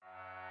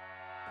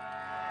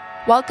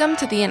Welcome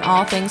to the In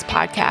All Things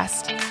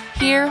podcast.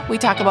 Here, we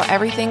talk about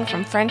everything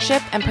from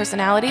friendship and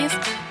personalities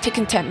to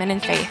contentment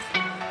and faith.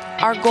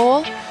 Our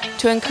goal?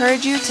 To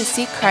encourage you to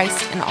seek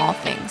Christ in all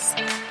things.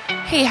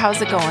 Hey,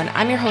 how's it going?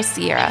 I'm your host,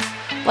 Sierra.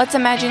 Let's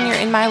imagine you're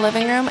in my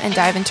living room and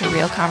dive into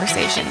real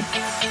conversation.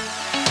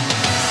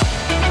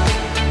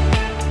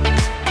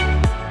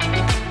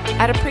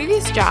 At a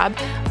previous job,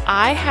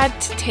 I had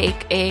to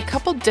take a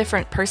couple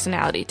different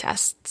personality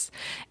tests,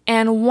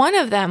 and one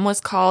of them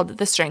was called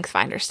the Strength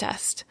Finders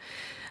test.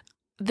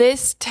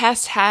 This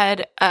test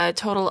had a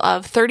total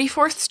of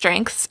 34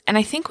 strengths, and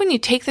I think when you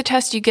take the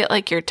test, you get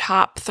like your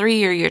top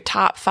 3 or your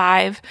top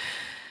 5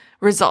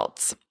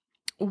 results.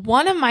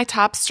 One of my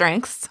top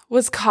strengths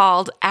was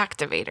called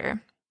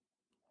Activator.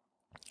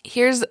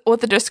 Here's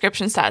what the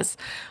description says.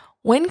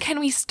 When can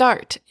we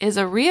start is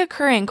a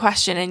reoccurring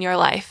question in your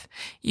life.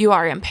 You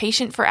are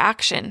impatient for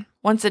action.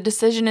 Once a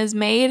decision is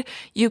made,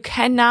 you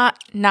cannot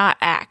not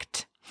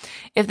act.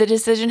 If the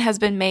decision has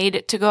been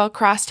made to go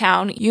across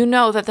town, you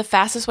know that the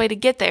fastest way to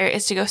get there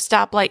is to go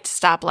stoplight to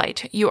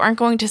stoplight. You aren't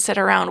going to sit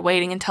around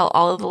waiting until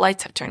all of the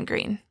lights have turned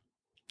green.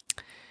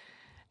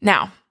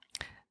 Now,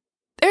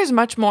 there's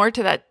much more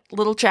to that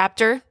little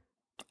chapter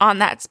on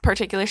that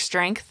particular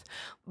strength,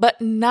 but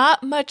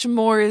not much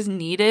more is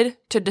needed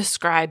to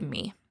describe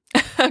me.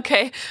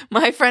 Okay,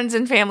 my friends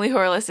and family who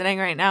are listening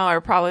right now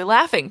are probably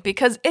laughing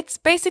because it's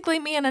basically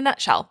me in a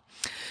nutshell.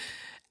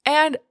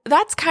 And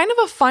that's kind of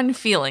a fun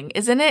feeling,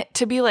 isn't it?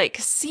 To be like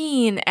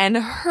seen and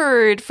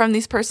heard from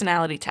these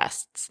personality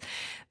tests.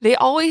 They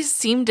always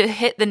seem to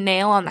hit the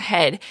nail on the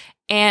head,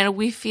 and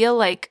we feel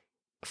like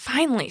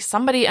finally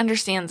somebody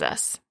understands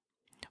us.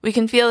 We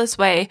can feel this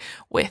way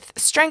with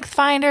Strength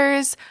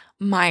Finders,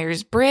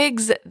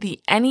 Myers-Briggs, the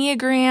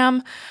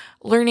Enneagram,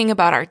 learning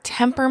about our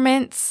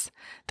temperaments,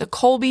 the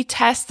Colby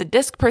test, the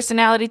DISC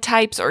personality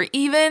types, or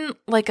even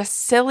like a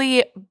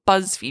silly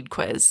BuzzFeed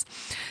quiz.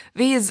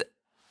 These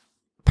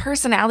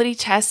personality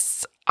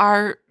tests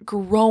are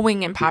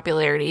growing in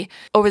popularity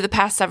over the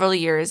past several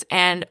years,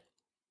 and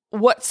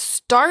what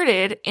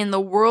started in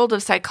the world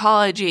of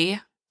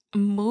psychology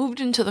moved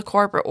into the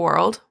corporate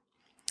world,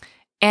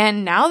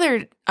 and now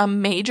they're a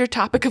major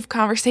topic of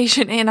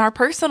conversation in our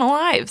personal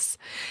lives.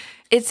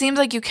 It seems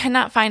like you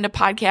cannot find a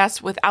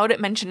podcast without it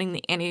mentioning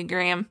the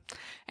Enneagram,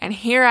 and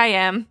here I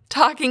am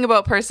talking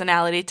about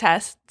personality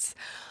tests,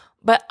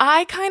 but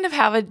I kind of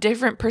have a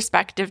different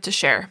perspective to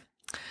share.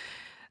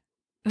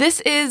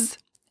 This is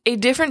a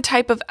different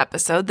type of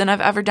episode than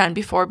I've ever done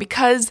before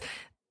because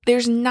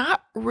there's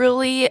not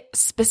really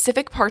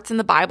specific parts in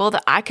the Bible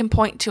that I can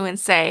point to and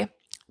say,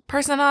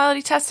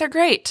 personality tests are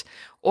great,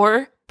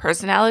 or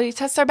personality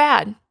tests are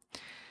bad.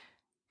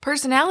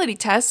 Personality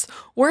tests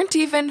weren't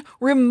even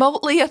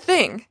remotely a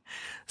thing.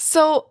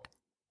 So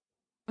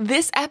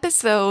this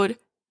episode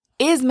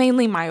is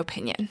mainly my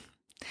opinion.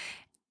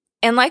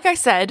 And like I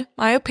said,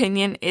 my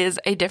opinion is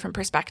a different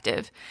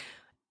perspective.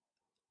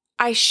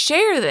 I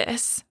share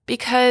this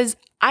because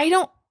I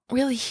don't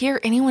really hear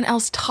anyone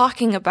else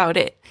talking about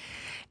it.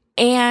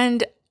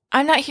 And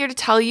I'm not here to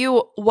tell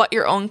you what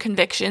your own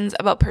convictions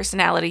about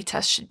personality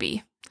tests should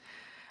be.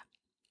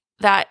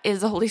 That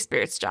is the Holy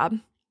Spirit's job.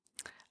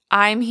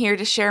 I'm here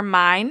to share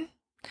mine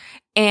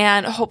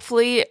and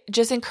hopefully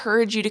just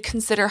encourage you to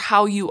consider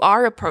how you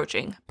are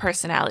approaching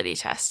personality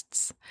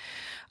tests.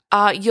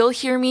 You'll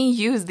hear me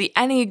use the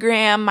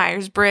Enneagram,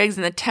 Myers-Briggs,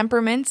 and the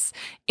temperaments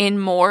in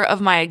more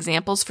of my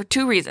examples for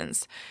 2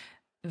 reasons.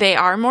 They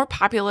are more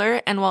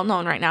popular and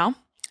well-known right now,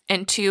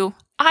 and 2,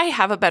 I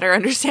have a better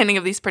understanding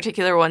of these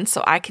particular ones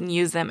so I can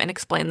use them and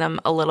explain them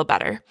a little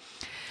better.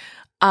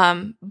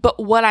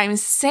 But what I'm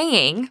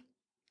saying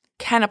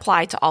can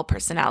apply to all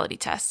personality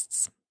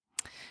tests.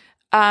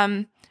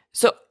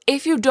 So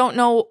if you don't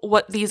know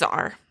what these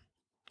are,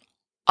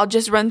 I'll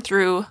just run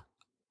through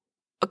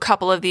a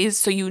couple of these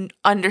so you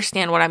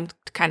understand what I'm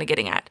kind of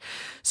getting at.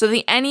 So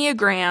the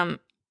Enneagram,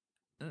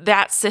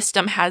 that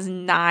system has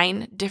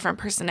 9 different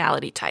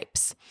personality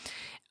types.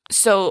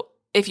 So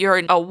if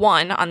you're a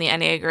 1 on the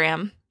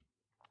Enneagram,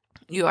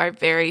 you are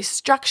very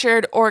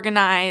structured,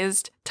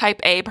 organized,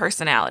 type A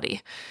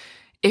personality.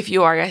 If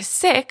you are a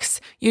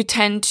 6, you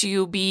tend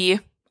to be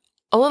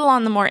a little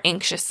on the more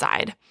anxious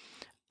side.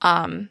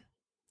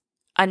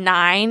 A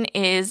 9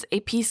 is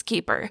a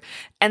peacekeeper.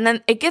 And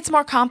then it gets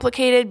more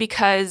complicated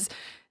because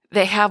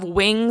they have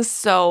wings.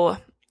 So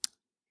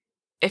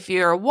if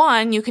you're a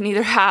 1, you can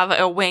either have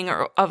a wing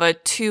of a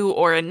 2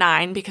 or a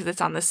 9 because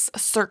it's on this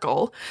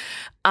circle.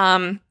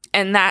 And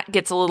that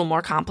gets a little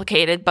more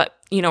complicated. But,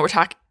 you know,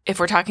 if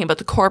we're talking about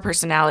the core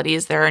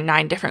personalities, there are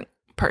 9 different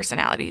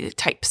personality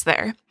types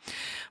there.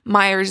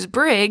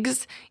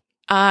 Myers-Briggs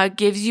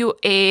gives you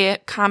a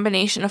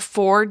combination of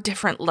 4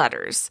 different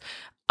letters.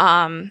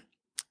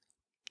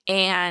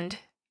 And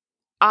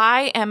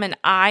I am an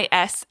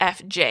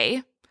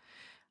ISFJ.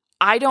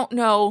 I don't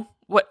know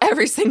what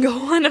every single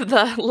one of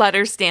the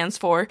letters stands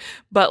for,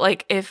 but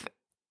like if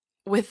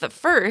with the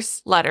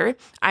first letter,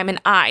 I'm an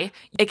I,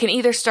 it can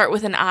either start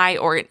with an I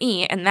or an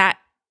E, and that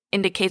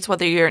indicates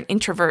whether you're an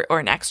introvert or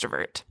an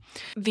extrovert.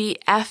 The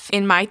F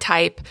in my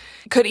type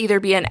could either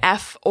be an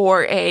F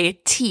or a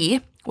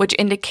T, which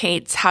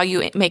indicates how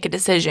you make a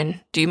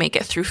decision. Do you make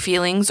it through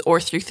feelings or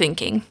through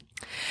thinking?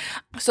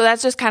 So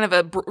that's just kind of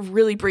a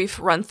really brief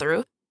run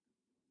through.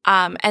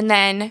 And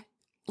then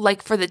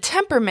like for the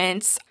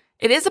temperaments,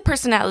 it is a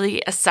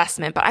personality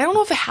assessment, but I don't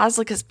know if it has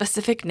like a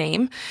specific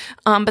name,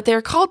 but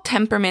they're called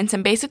temperaments.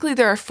 And basically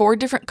there are 4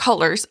 different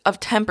colors of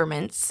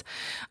temperaments.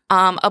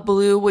 A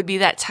blue would be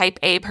that type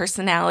A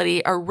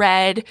personality. A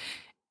red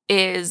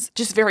is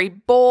just very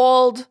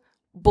bold,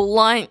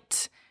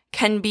 blunt,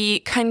 can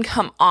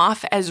come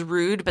off as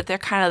rude, but they're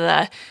kind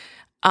of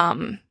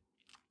the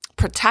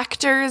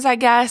protectors, I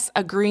guess.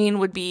 A green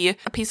would be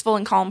a peaceful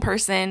and calm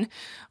person.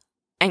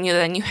 And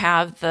then you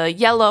have the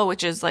yellow,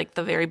 which is like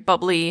the very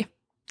bubbly,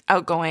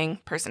 outgoing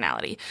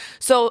personality.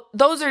 So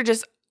those are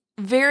just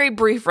very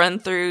brief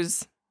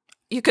run-throughs.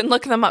 You can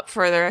look them up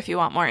further if you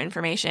want more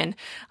information.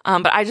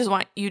 But I just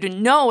want you to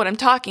know what I'm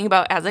talking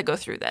about as I go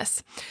through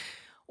this.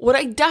 What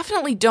I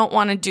definitely don't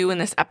want to do in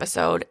this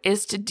episode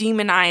is to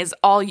demonize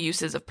all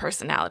uses of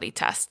personality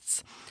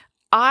tests.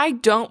 I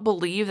don't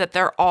believe that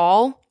they're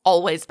all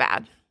always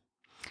bad.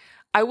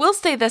 I will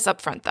say this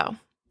up front, though.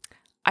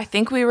 I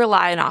think we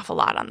rely an awful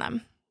lot on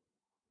them.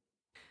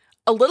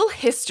 A little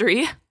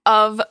history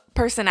of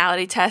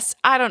personality tests.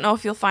 I don't know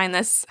if you'll find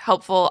this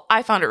helpful.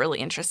 I found it really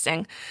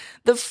interesting.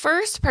 The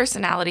first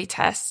personality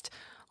test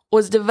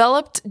was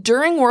developed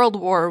during World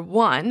War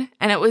I,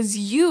 and it was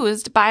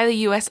used by the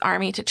U.S.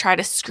 Army to try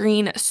to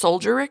screen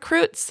soldier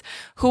recruits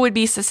who would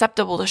be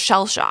susceptible to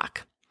shell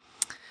shock.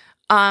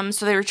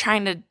 So they were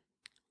trying to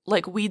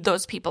weed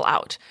those people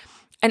out.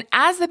 And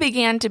as they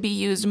began to be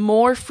used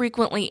more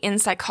frequently in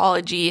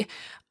psychology,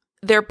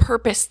 their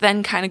purpose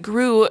then kind of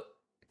grew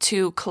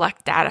to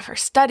collect data for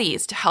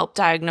studies, to help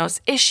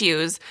diagnose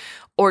issues,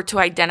 or to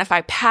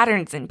identify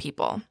patterns in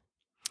people.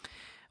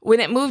 When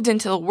it moved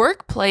into the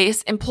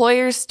workplace,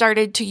 employers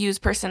started to use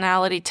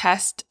personality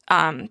tests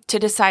to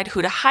decide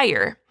who to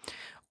hire,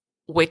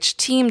 which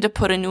team to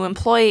put a new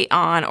employee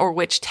on, or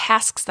which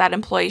tasks that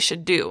employee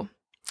should do.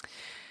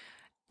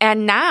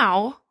 And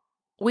now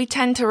we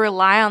tend to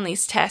rely on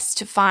these tests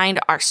to find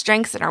our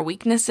strengths and our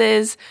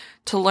weaknesses,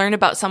 to learn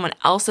about someone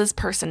else's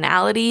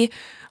personality,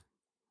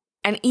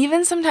 and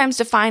even sometimes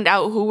to find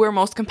out who we're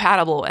most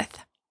compatible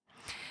with.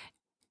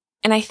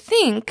 And I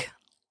think,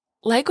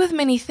 like with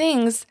many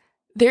things,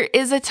 there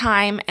is a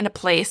time and a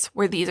place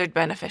where these are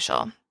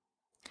beneficial.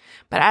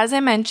 But as I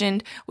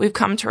mentioned, we've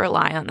come to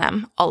rely on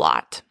them a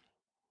lot.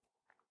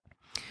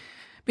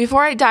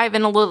 Before I dive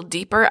in a little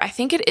deeper, I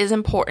think it is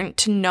important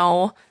to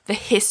know the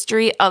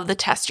history of the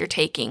test you're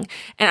taking.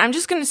 And I'm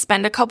just going to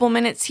spend a couple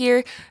minutes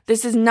here.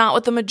 This is not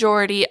what the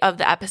majority of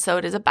the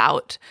episode is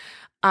about,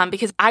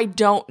 because I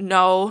don't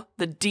know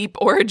the deep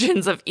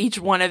origins of each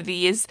one of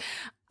these.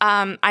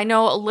 I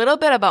know a little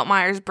bit about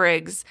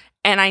Myers-Briggs,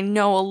 and I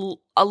know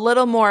a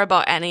little more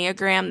about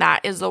Enneagram.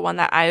 That is the one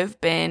that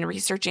I've been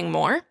researching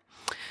more.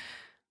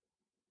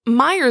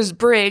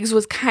 Myers-Briggs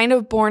was kind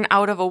of born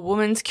out of a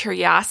woman's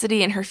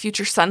curiosity and her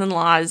future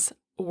son-in-law's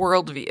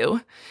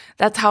worldview.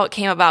 That's how it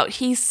came about.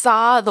 He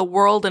saw the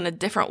world in a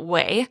different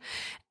way,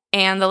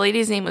 and the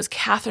lady's name was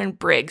Catherine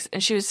Briggs,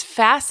 and she was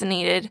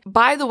fascinated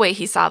by the way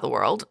he saw the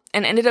world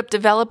and ended up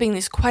developing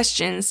these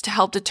questions to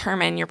help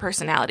determine your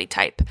personality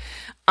type.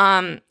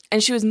 And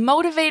she was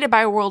motivated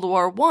by World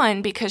War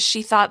I because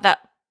she thought that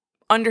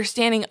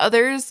understanding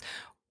others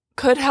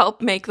could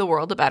help make the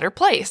world a better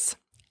place.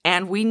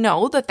 And we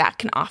know that that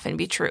can often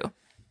be true.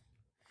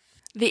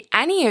 The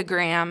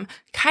Enneagram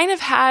kind of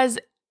has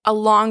a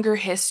longer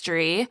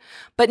history,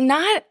 but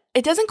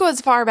it doesn't go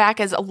as far back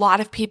as a lot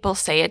of people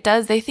say it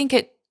does. They think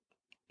it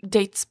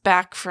dates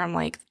back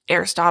from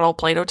Aristotle,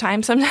 Plato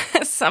time.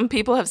 Some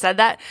people have said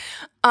that.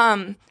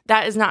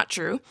 That is not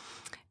true.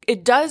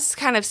 It does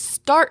kind of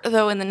start,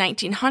 though, in the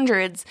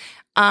 1900s,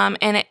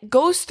 and it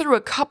goes through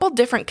a couple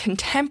different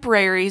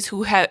contemporaries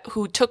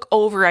who took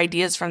over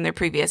ideas from their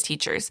previous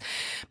teachers.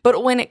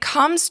 But when it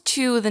comes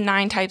to the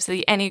 9 types of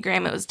the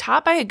Enneagram, it was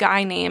taught by a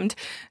guy named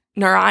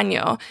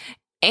Naranjo,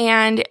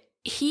 and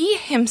he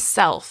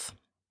himself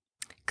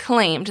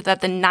claimed that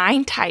the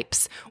 9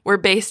 types were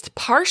based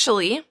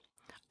partially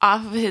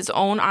off of his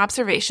own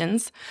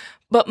observations,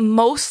 but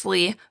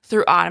mostly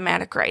through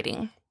automatic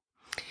writing.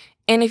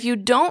 And if you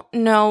don't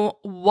know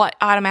what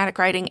automatic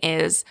writing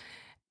is,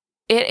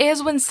 it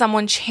is when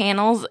someone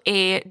channels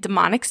a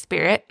demonic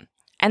spirit,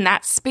 and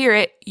that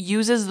spirit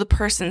uses the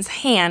person's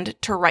hand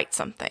to write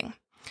something.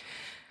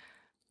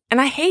 And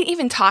I hate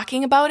even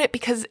talking about it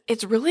because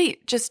it's really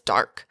just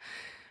dark.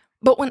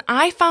 But when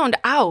I found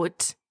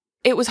out,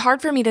 it was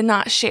hard for me to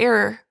not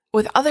share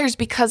with others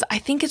because I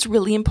think it's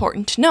really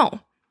important to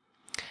know.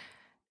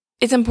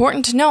 It's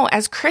important to know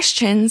as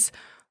Christians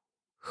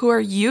who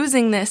are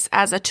using this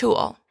as a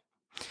tool.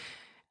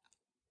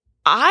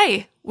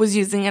 I was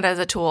using it as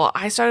a tool.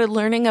 I started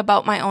learning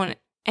about my own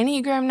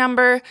Enneagram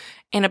number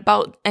and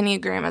about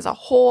Enneagram as a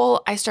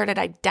whole. I started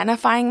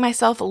identifying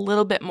myself a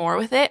little bit more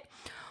with it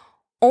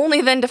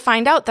only then to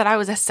find out that I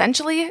was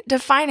essentially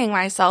defining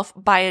myself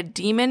by a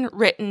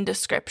demon-written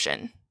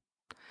description.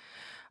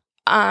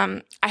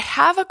 I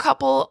have a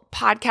couple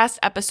podcast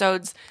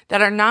episodes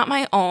that are not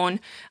my own.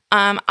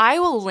 I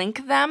will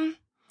link them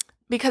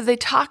because they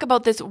talk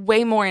about this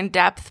way more in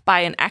depth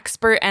by an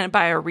expert and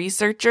by a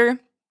researcher.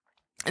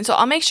 And so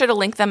I'll make sure to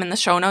link them in the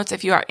show notes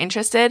if you are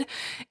interested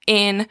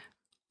in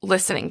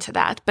listening to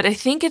that. But I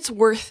think it's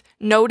worth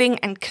noting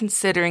and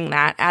considering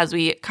that as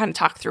we kind of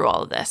talk through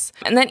all of this.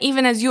 And then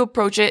even as you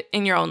approach it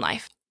in your own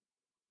life.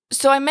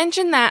 So I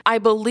mentioned that I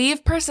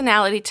believe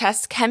personality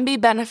tests can be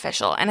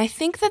beneficial. And I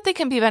think that they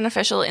can be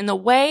beneficial in the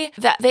way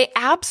that they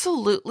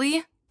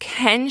absolutely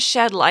can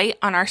shed light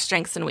on our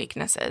strengths and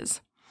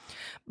weaknesses.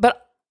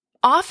 But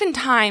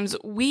oftentimes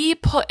we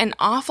put an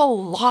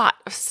awful lot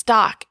of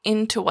stock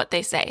into what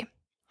they say.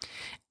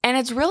 And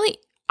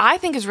I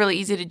think it's really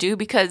easy to do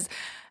because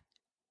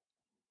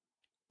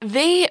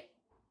they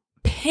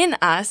pin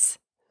us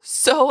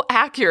so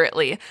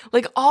accurately.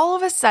 Like all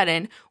of a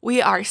sudden,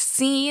 we are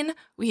seen,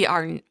 we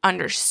are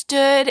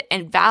understood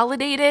and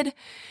validated.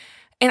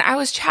 And I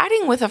was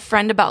chatting with a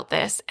friend about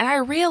this, and I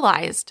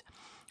realized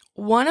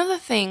one of the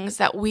things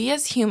that we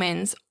as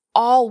humans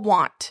all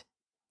want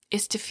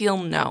is to feel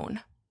known.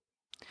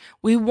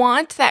 We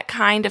want that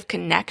kind of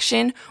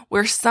connection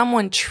where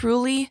someone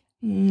truly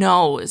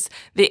knows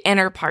the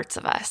inner parts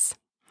of us.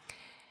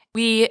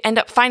 We end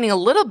up finding a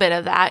little bit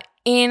of that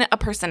in a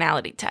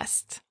personality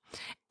test.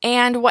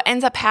 And what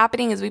ends up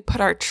happening is we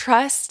put our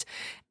trust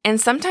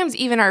and sometimes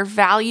even our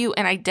value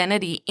and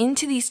identity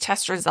into these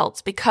test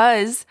results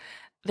because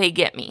they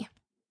get me.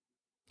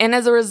 And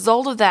as a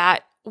result of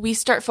that, we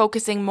start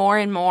focusing more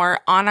and more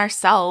on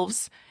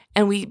ourselves,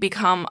 and we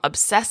become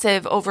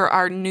obsessive over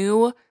our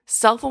new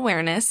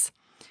self-awareness.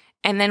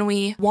 And then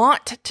we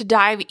want to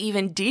dive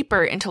even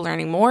deeper into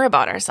learning more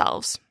about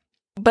ourselves.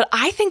 But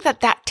I think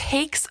that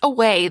takes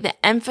away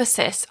the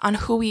emphasis on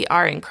who we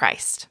are in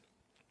Christ.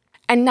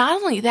 And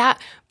not only that,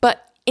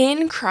 but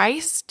in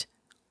Christ,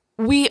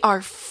 we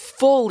are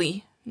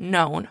fully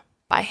known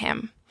by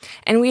Him,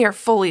 and we are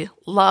fully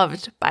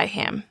loved by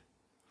Him.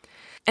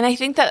 And I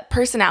think that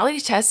personality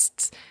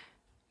tests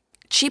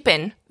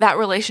cheapen that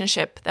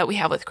relationship that we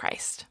have with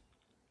Christ.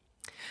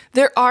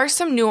 There are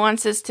some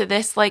nuances to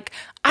this, like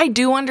I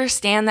do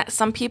understand that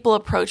some people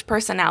approach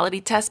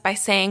personality tests by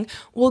saying,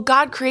 well,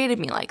 God created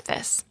me like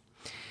this.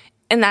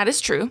 And that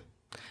is true.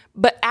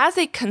 But as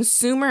a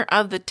consumer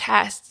of the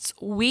tests,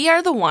 we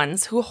are the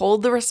ones who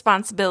hold the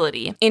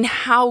responsibility in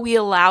how we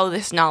allow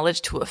this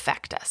knowledge to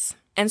affect us.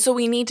 And so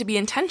we need to be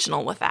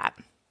intentional with that.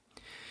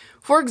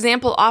 For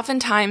example,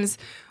 oftentimes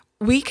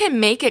we can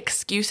make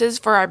excuses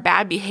for our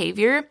bad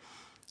behavior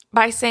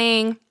by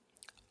saying,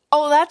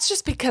 oh, that's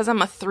just because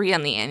I'm a 3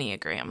 on the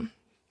Enneagram.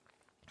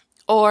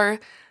 Or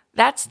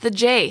that's the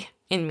J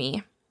in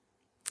me.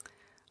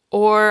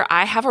 Or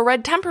I have a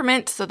red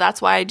temperament, so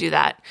that's why I do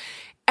that.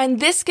 And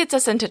this gets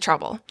us into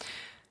trouble.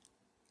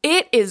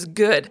 It is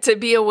good to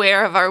be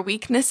aware of our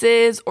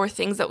weaknesses or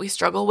things that we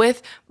struggle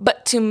with,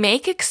 but to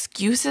make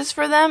excuses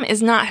for them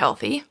is not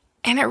healthy.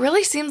 And it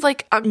really seems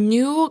like a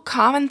new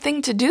common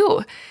thing to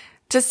do.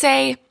 To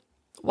say,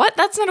 what?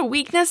 That's not a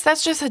weakness.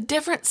 That's just a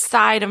different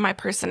side of my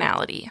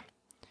personality.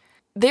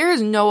 There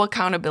is no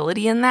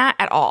accountability in that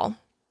at all.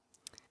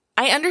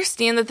 I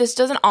understand that this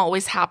doesn't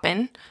always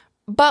happen,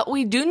 but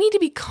we do need to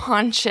be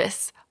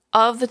conscious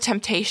of the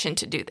temptation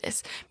to do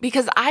this,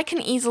 because I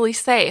can easily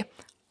say,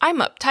 I'm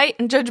uptight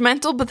and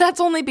judgmental, but that's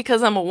only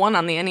because I'm a 1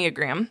 on the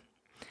Enneagram.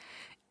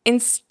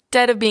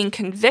 Instead of being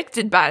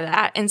convicted by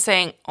that and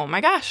saying, oh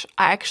my gosh,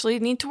 I actually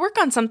need to work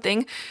on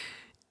something,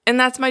 and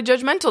that's my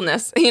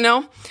judgmentalness,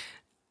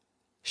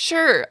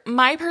 Sure,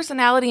 my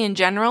personality in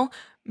general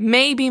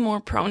may be more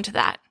prone to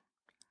that.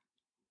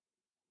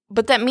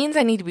 But that means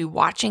I need to be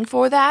watching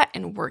for that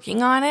and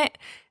working on it,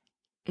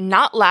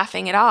 not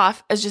laughing it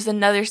off as just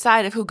another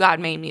side of who God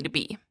made me to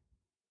be.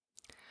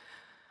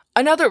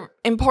 Another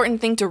important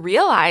thing to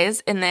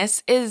realize in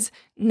this is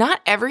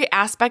not every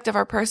aspect of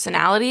our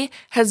personality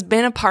has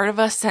been a part of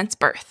us since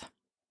birth.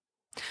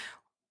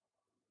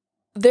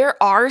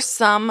 There are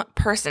some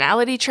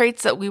personality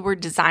traits that we were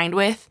designed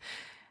with,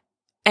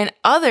 and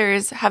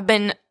others have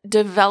been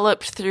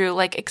developed through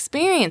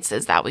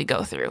experiences that we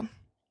go through.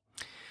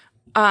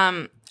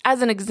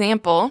 As an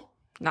example,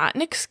 not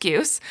an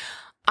excuse,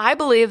 I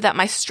believe that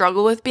my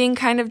struggle with being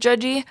kind of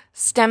judgy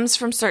stems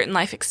from certain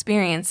life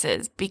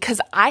experiences because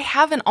I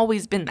haven't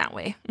always been that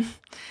way.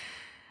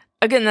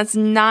 Again, that's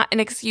not an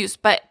excuse,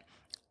 but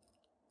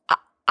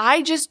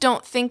I just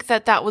don't think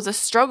that was a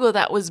struggle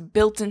that was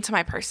built into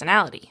my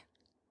personality.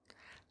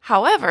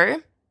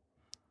 However,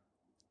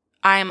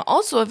 I am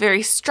also a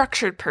very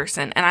structured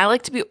person, and I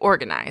like to be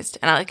organized,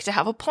 and I like to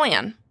have a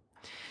plan.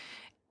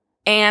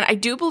 And I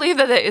do believe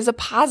that there is a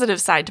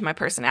positive side to my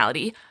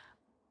personality,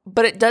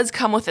 but it does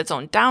come with its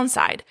own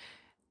downside.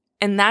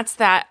 And that's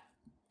that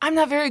I'm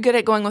not very good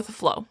at going with the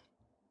flow.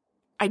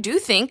 I do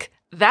think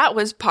that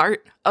was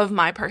part of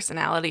my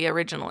personality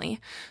originally.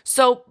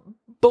 So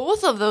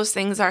both of those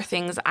things are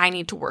things I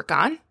need to work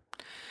on.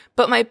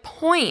 But my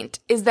point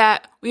is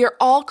that we are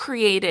all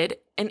created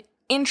and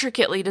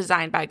intricately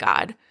designed by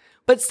God,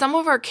 but some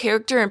of our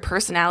character and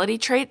personality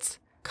traits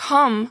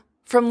come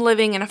from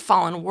living in a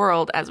fallen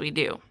world as we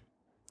do.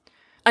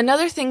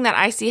 Another thing that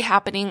I see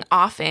happening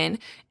often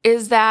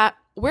is that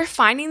we're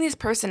finding these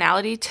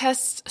personality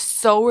tests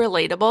so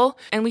relatable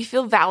and we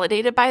feel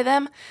validated by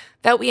them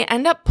that we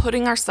end up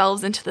putting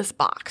ourselves into this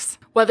box.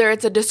 Whether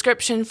it's a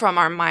description from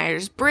our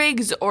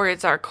Myers-Briggs or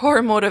it's our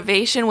core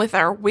motivation with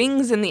our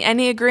wings in the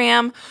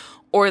Enneagram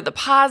or the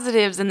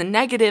positives and the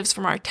negatives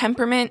from our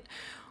temperament,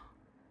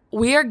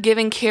 we are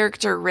given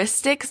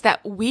characteristics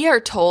that we are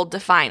told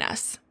define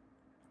us.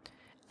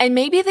 And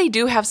maybe they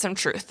do have some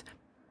truth.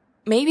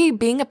 Maybe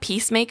being a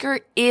peacemaker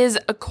is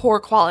a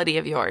core quality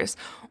of yours.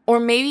 Or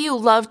maybe you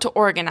love to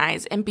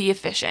organize and be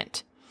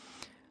efficient.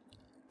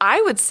 I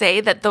would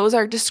say that those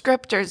are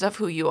descriptors of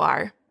who you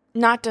are,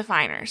 not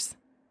definers.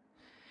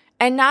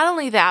 And not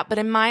only that, but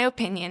in my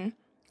opinion,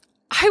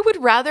 I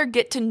would rather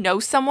get to know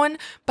someone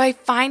by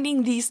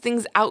finding these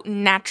things out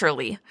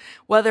naturally.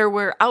 Whether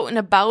we're out and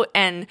about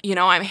and,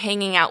 I'm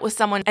hanging out with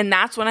someone and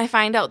that's when I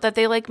find out that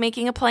they like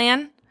making a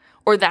plan,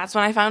 or that's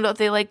when I found out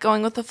they like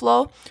going with the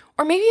flow,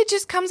 or maybe it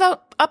just comes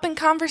up in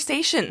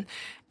conversation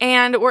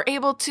and we're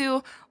able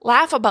to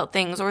laugh about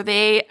things, or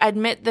they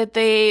admit that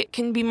they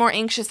can be more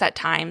anxious at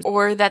times,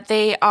 or that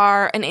they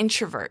are an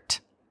introvert.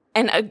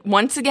 And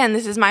once again,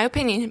 this is my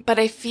opinion, but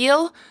I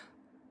feel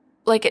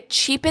like it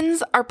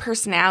cheapens our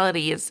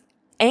personalities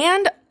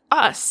and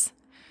us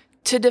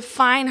to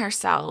define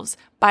ourselves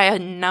by a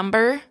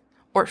number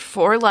or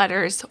 4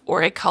 letters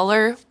or a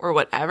color or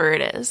whatever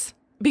it is.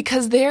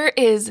 Because there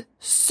is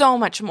so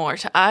much more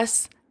to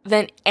us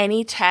than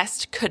any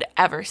test could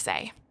ever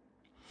say.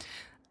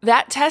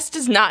 That test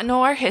does not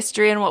know our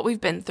history and what we've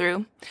been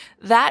through.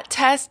 That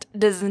test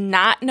does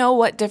not know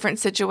what different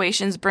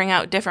situations bring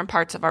out different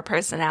parts of our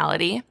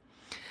personality.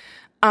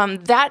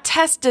 That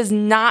test does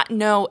not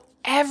know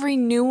every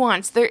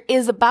nuance there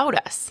is about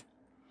us.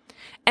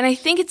 And I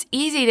think it's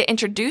easy to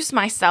introduce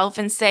myself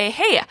and say,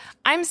 hey,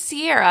 I'm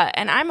Sierra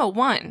and I'm a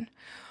 1.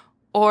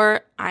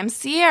 Or I'm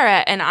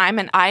Sierra and I'm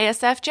an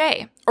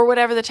ISFJ, or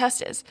whatever the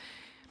test is.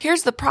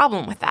 Here's the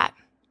problem with that.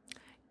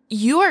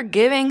 You are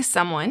giving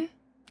someone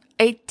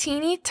a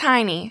teeny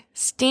tiny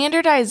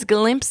standardized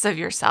glimpse of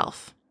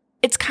yourself.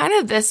 It's kind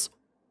of this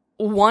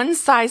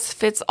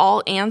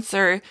one-size-fits-all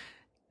answer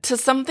to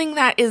something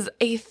that is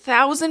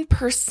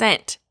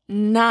 1,000%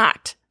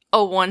 not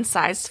a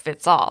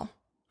one-size-fits-all.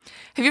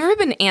 Have you ever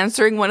been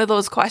answering one of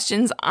those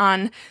questions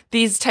on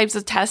these types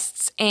of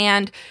tests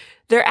and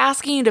they're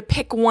asking you to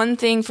pick one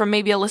thing from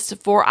maybe a list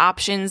of 4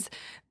 options,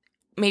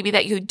 maybe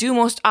that you do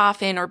most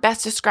often or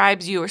best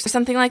describes you or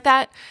something like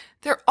that?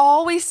 There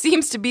always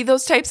seems to be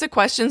those types of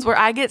questions where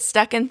I get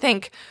stuck and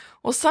think,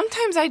 well,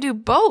 sometimes I do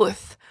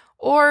both.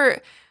 Or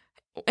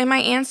am I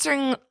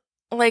answering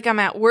like I'm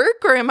at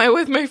work or am I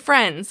with my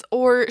friends?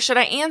 Or should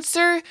I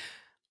answer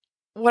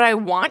what I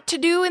want to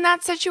do in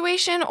that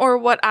situation or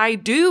what I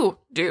do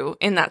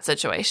in that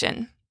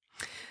situation?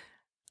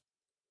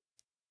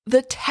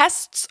 The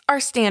tests are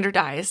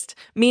standardized,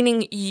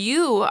 meaning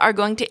you are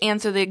going to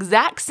answer the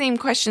exact same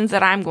questions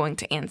that I'm going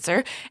to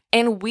answer,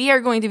 and we are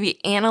going to be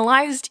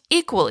analyzed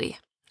equally,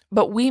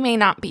 but we may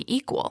not be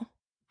equal.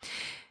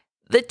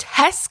 The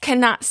tests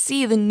cannot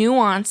see the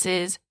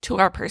nuances to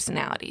our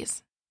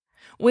personalities.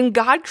 When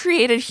God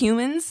created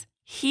humans,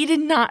 He did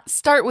not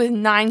start with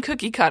 9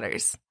 cookie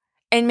cutters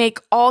and make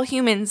all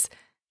humans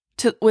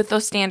with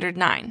those standard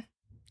 9.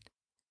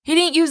 He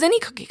didn't use any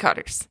cookie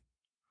cutters.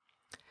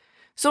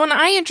 So when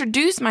I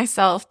introduce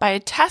myself by a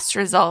test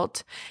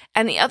result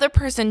and the other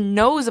person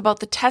knows about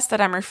the test that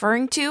I'm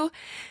referring to,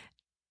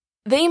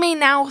 they may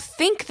now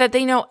think that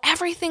they know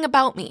everything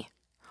about me.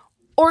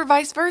 Or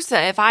vice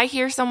versa, if I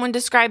hear someone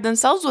describe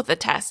themselves with a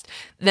test,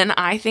 then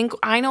I think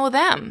I know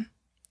them.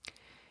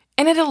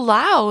 And it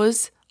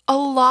allows a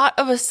lot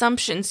of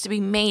assumptions to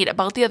be made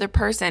about the other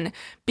person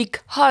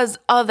because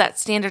of that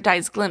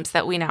standardized glimpse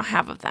that we now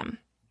have of them.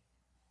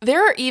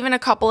 There are even a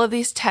couple of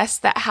these tests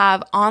that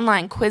have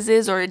online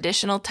quizzes or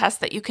additional tests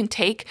that you can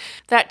take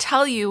that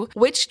tell you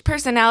which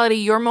personality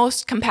you're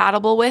most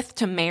compatible with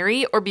to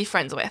marry or be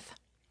friends with.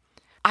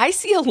 I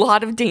see a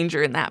lot of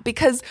danger in that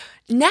because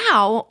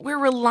now we're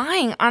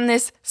relying on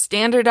this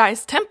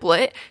standardized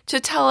template to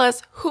tell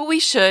us who we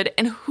should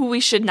and who we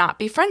should not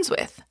be friends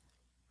with.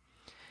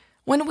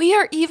 When we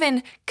are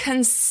even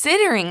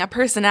considering a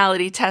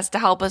personality test to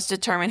help us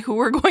determine who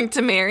we're going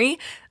to marry,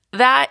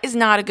 that is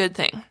not a good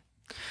thing.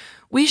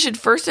 We should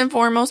first and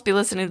foremost be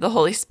listening to the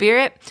Holy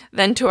Spirit,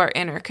 then to our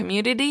inner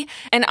community.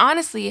 And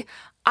honestly,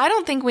 I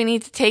don't think we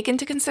need to take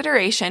into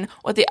consideration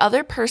what the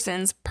other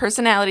person's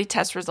personality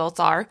test results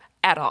are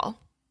at all.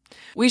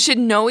 We should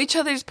know each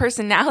other's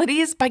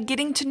personalities by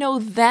getting to know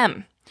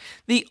them.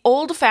 The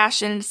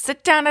old-fashioned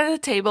sit down at a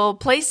table,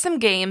 play some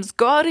games,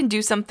 go out and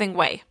do something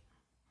way.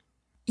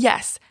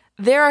 Yes,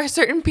 there are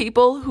certain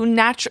people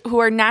who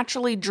are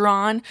naturally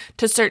drawn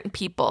to certain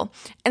people,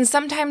 and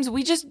sometimes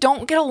we just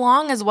don't get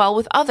along as well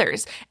with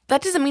others.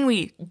 That doesn't mean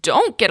we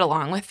don't get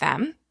along with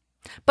them,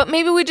 but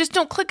maybe we just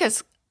don't click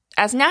as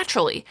as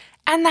naturally.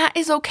 And that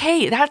is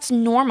okay. That's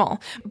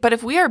normal. But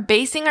if we are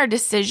basing our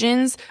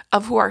decisions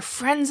of who our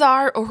friends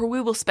are or who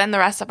we will spend the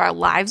rest of our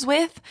lives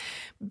with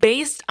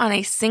based on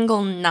a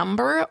single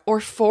number or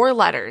 4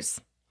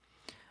 letters,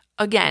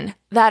 again,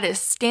 that is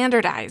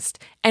standardized,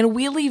 and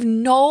we leave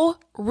no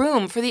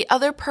room for the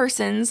other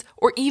person's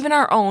or even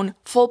our own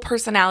full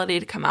personality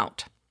to come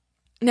out.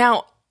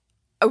 Now,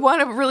 I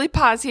want to really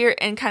pause here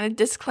and kind of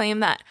disclaim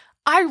that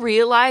I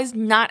realize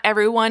not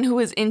everyone who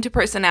is into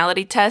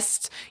personality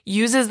tests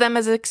uses them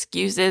as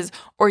excuses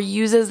or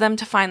uses them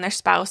to find their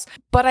spouse,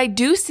 but I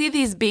do see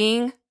these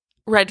being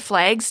red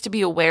flags to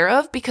be aware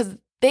of because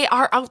they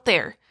are out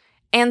there,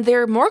 and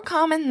they're more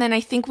common than I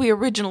think we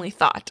originally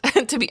thought,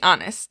 to be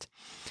honest.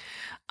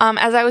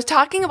 As I was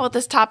talking about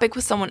this topic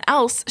with someone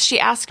else, she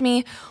asked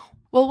me,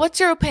 well, what's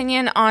your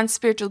opinion on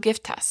spiritual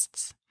gift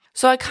tests?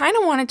 So I kind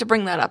of wanted to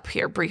bring that up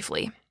here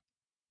briefly.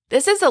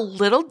 This is a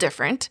little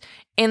different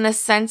in the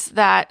sense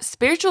that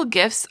spiritual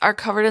gifts are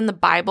covered in the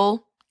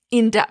Bible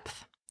in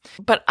depth.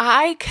 But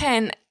I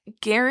can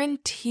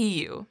guarantee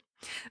you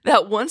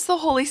that once the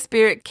Holy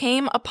Spirit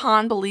came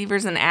upon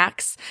believers in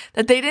Acts,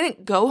 that they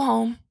didn't go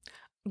home,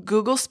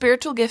 Google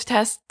spiritual gift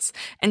tests,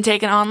 and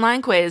take an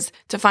online quiz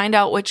to find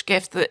out which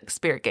gift the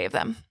Spirit gave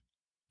them.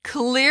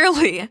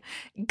 Clearly,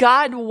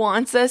 God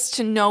wants us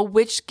to know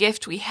which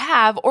gift we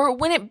have, or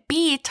wouldn't it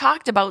be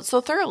talked about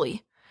so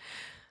thoroughly?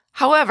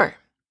 However,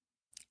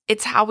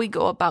 it's how we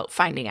go about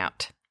finding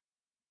out.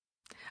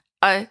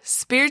 A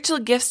spiritual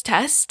gifts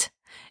test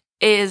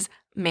is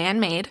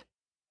man-made,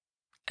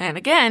 and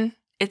again,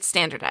 it's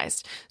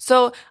standardized.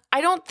 So I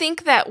don't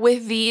think that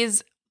with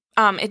these,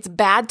 it's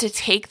bad to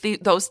take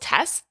those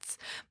tests,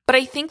 but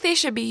I think they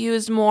should be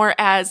used more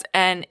as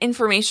an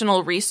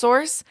informational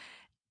resource,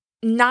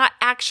 not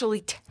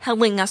actually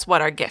telling us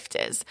what our gift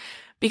is,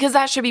 because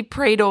that should be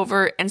prayed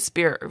over and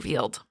Spirit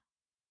revealed.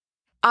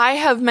 I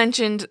have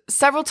mentioned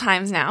several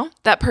times now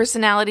that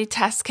personality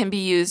tests can be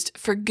used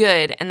for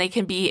good and they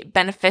can be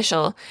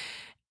beneficial,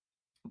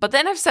 but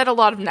then I've said a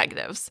lot of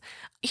negatives.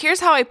 Here's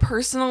how I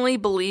personally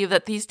believe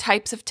that these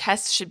types of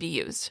tests should be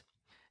used.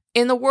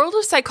 In the world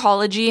of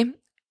psychology,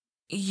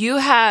 you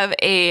have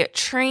a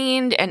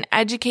trained and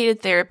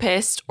educated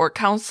therapist or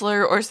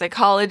counselor or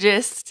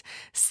psychologist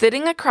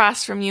sitting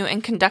across from you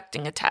and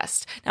conducting a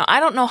test. Now, I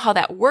don't know how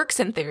that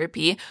works in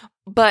therapy,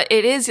 but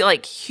it is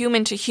like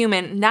human to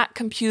human, not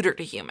computer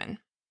to human.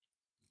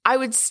 I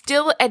would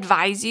still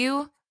advise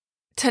you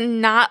to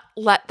not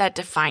let that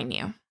define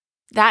you.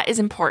 That is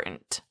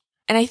important.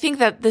 And I think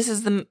that this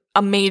is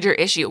a major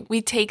issue.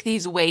 We take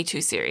these way too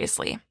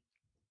seriously.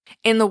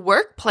 In the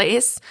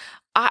workplace,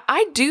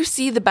 I do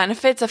see the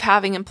benefits of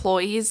having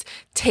employees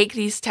take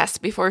these tests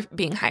before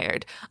being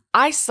hired.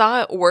 I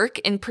saw it work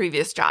in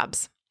previous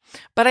jobs,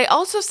 but I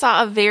also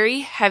saw a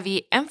very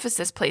heavy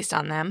emphasis placed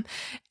on them.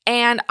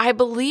 And I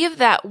believe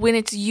that when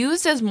it's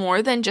used as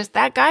more than just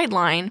that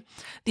guideline,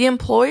 the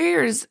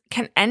employers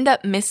can end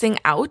up missing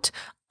out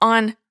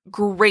on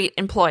great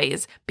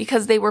employees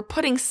because they were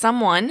putting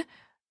someone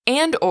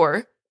and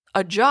or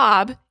a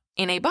job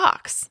in a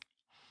box.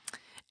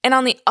 And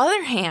on the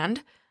other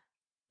hand,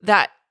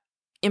 that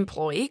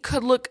employee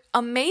could look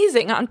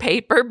amazing on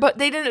paper, but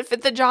they didn't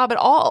fit the job at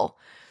all.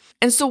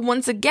 And so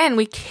once again,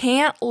 we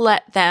can't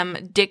let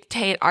them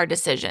dictate our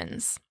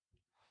decisions.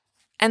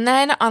 And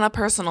then on a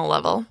personal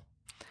level,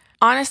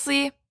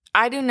 honestly,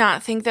 I do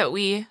not think that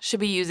we should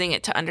be using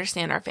it to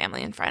understand our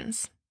family and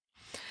friends.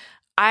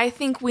 I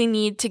think we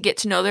need to get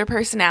to know their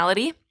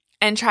personality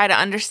and try to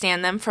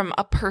understand them from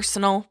a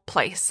personal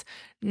place,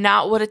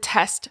 not what a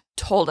test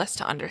told us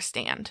to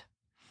understand.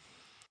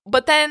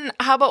 But then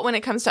how about when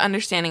it comes to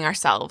understanding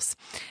ourselves?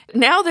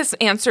 Now this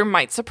answer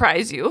might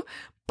surprise you,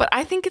 but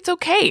I think it's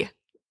okay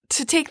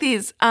to take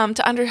these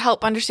to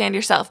help understand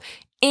yourself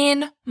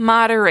in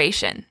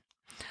moderation.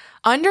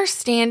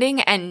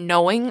 Understanding and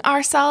knowing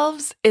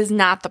ourselves is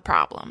not the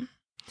problem.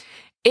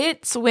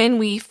 It's when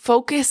we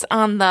focus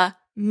on the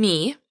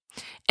me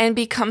and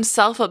become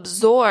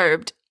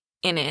self-absorbed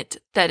in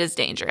it that is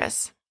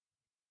dangerous.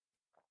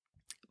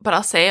 But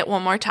I'll say it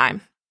one more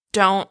time.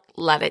 Don't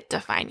let it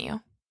define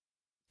you.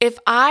 If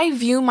I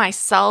view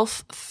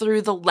myself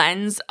through the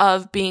lens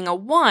of being a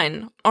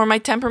 1 or my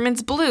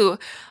temperament's blue,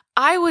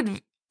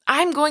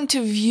 I'm going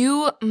to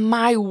view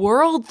my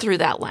world through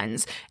that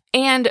lens,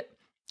 and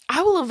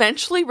I will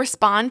eventually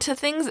respond to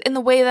things in the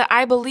way that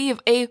I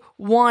believe a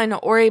 1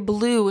 or a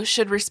blue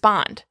should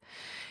respond.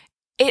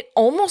 It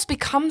almost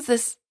becomes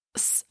this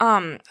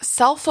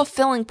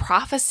self-fulfilling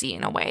prophecy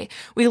in a way.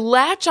 We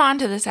latch on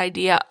to this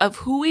idea of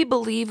who we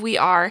believe we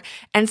are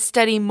and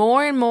study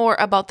more and more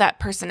about that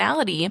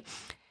personality.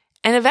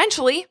 And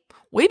eventually,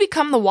 we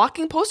become the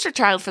walking poster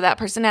child for that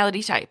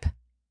personality type.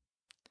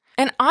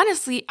 And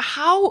honestly,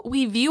 how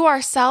we view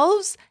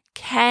ourselves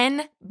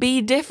can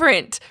be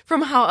different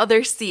from how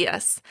others see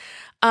us.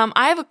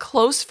 I have a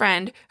close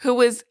friend who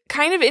was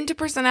kind of into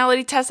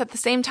personality tests at the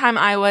same time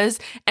I was,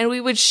 and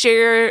we would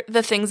share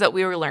the things that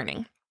we were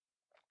learning.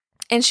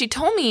 And she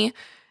told me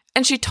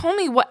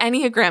what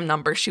Enneagram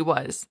number she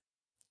was.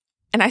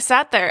 And I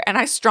sat there and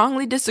I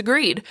strongly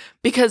disagreed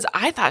because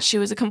I thought she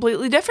was a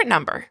completely different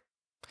number.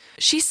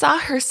 She saw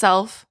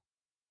herself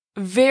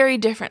very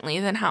differently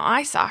than how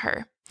I saw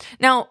her.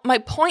 Now, my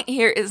point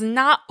here is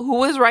not who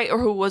was right or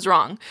who was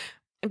wrong,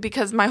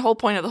 because my whole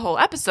point of the whole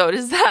episode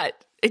is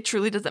that it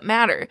truly doesn't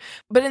matter.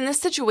 But in this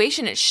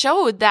situation, it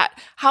showed that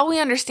how we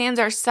understand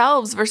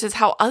ourselves versus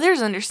how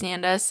others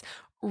understand us,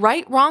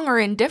 right, wrong, or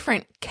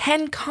indifferent,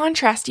 can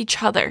contrast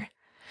each other.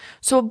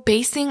 So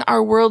basing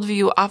our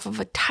worldview off of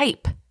a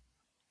type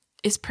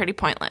is pretty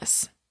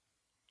pointless.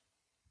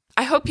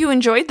 I hope you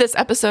enjoyed this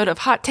episode of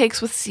Hot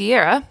Takes with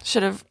Sierra.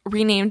 Should have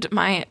renamed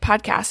my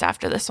podcast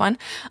after this one.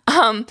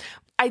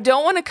 I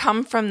don't want to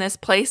come from this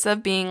place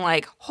of being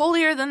like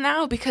holier than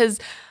thou, because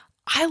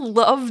I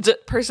loved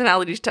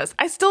personality tests.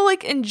 I still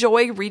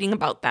enjoy reading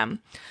about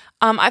them.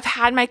 I've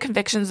had my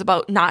convictions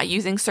about not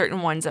using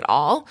certain ones at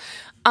all.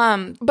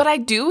 But I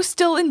do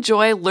still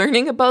enjoy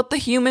learning about the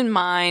human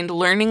mind,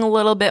 learning a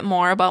little bit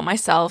more about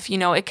myself.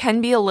 It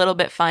can be a little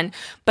bit fun,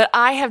 but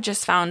I have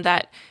just found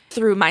that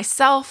through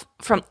myself,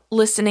 from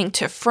listening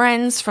to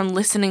friends, from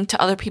listening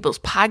to other people's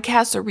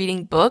podcasts or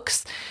reading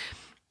books,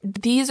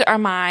 these are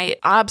my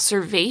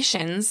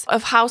observations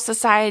of how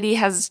society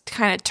has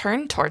kind of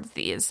turned towards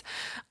these.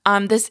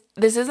 This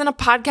isn't a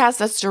podcast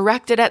that's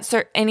directed at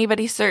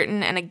anybody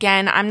certain. And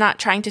again, I'm not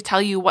trying to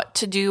tell you what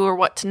to do or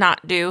what to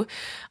not do.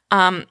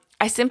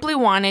 I simply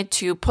wanted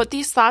to put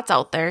these thoughts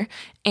out there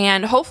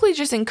and hopefully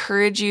just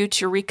encourage you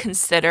to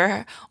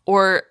reconsider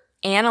or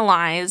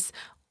analyze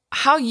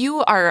how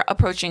you are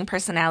approaching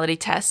personality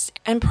tests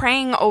and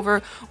praying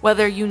over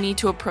whether you need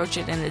to approach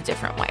it in a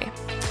different way.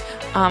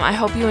 I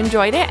hope you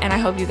enjoyed it, and I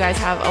hope you guys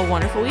have a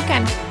wonderful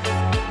weekend.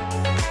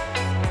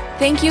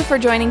 Thank you for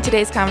joining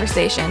today's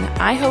conversation.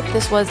 I hope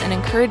this was an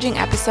encouraging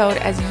episode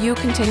as you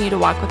continue to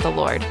walk with the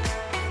Lord.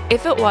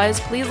 If it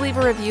was, please leave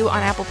a review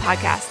on Apple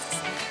Podcasts.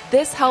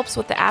 This helps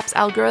with the app's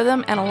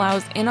algorithm and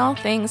allows In All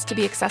Things to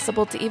be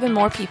accessible to even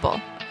more people.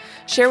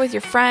 Share with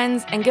your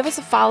friends and give us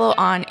a follow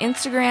on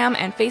Instagram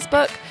and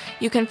Facebook.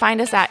 You can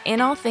find us at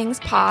In All Things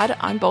Pod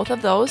on both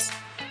of those,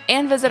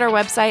 and visit our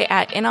website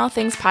at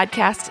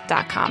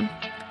inallthingspodcast.com.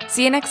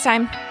 See you next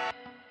time.